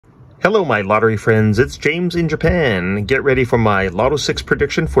Hello my lottery friends, it's James in Japan. Get ready for my Lotto 6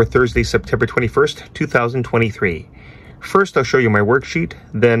 prediction for Thursday, September 21st, 2023. First I'll show you my worksheet,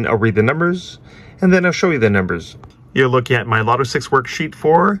 then I'll read the numbers, and then I'll show you the numbers. You're looking at my Lotto 6 worksheet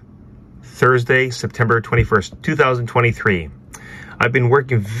for Thursday, September 21st, 2023. I've been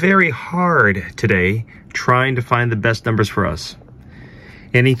working very hard today trying to find the best numbers for us.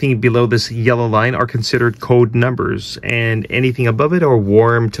 Anything below this yellow line are considered code numbers, and anything above it are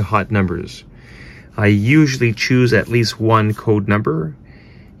warm to hot numbers. I usually choose at least one code number.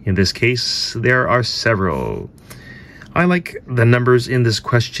 In this case, there are several. I like the numbers in this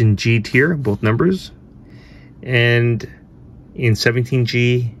question G tier, both numbers, and in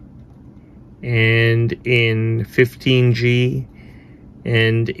 17G, and in 15G,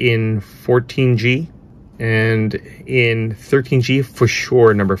 and in 14G, and in 13G for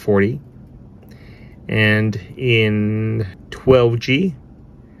sure number 40, and in 12G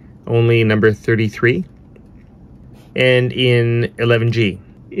only number 33, and in 11G.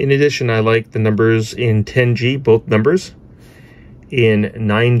 In addition, I like the numbers in 10G, both numbers, in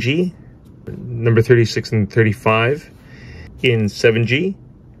 9G number 36 and 35, in 7G,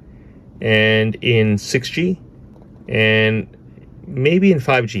 and in 6G, and maybe in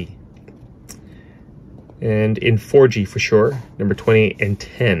 5G. And in 4G for sure, number 20 and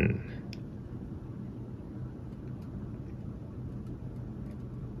 10.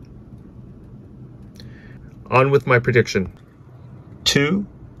 On with my prediction. 2,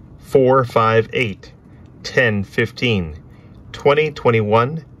 4, 5, 8, 10, 15, 20,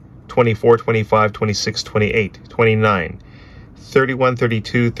 21, 24, 25, 26, 28, 29, 31,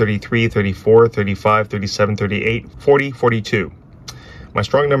 32, 33, 34, 35, 37, 38, 40, 42. My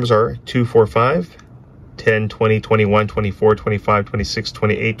strong numbers are 2, 4, 5, 10, 20, 21, 24, 25, 26,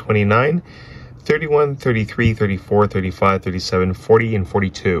 28, 29, 31, 33, 34, 35, 37, 40, and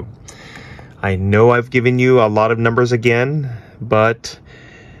 42. I know I've given you a lot of numbers again, but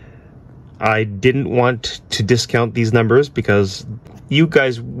I didn't want to discount these numbers because you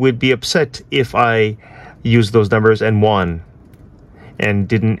guys would be upset if I used those numbers and won and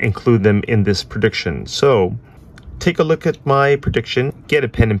didn't include them in this prediction. So take a look at my prediction, get a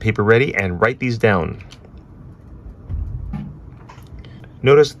pen and paper ready, and write these down.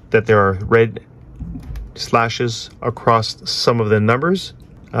 Notice that there are red slashes across some of the numbers.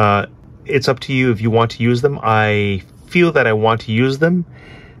 It's up to you if you want to use them. I feel that I want to use them.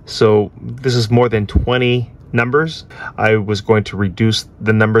 So this is more than 20 numbers. I was going to reduce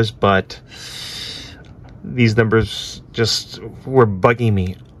the numbers, but these numbers just were bugging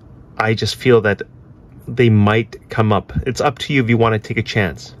me. I just feel that they might come up. It's up to you if you want to take a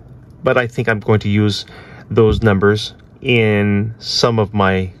chance. But I think I'm going to use those numbers in some of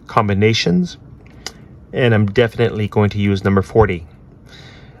my combinations, and I'm definitely going to use number 40.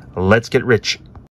 Let's get rich.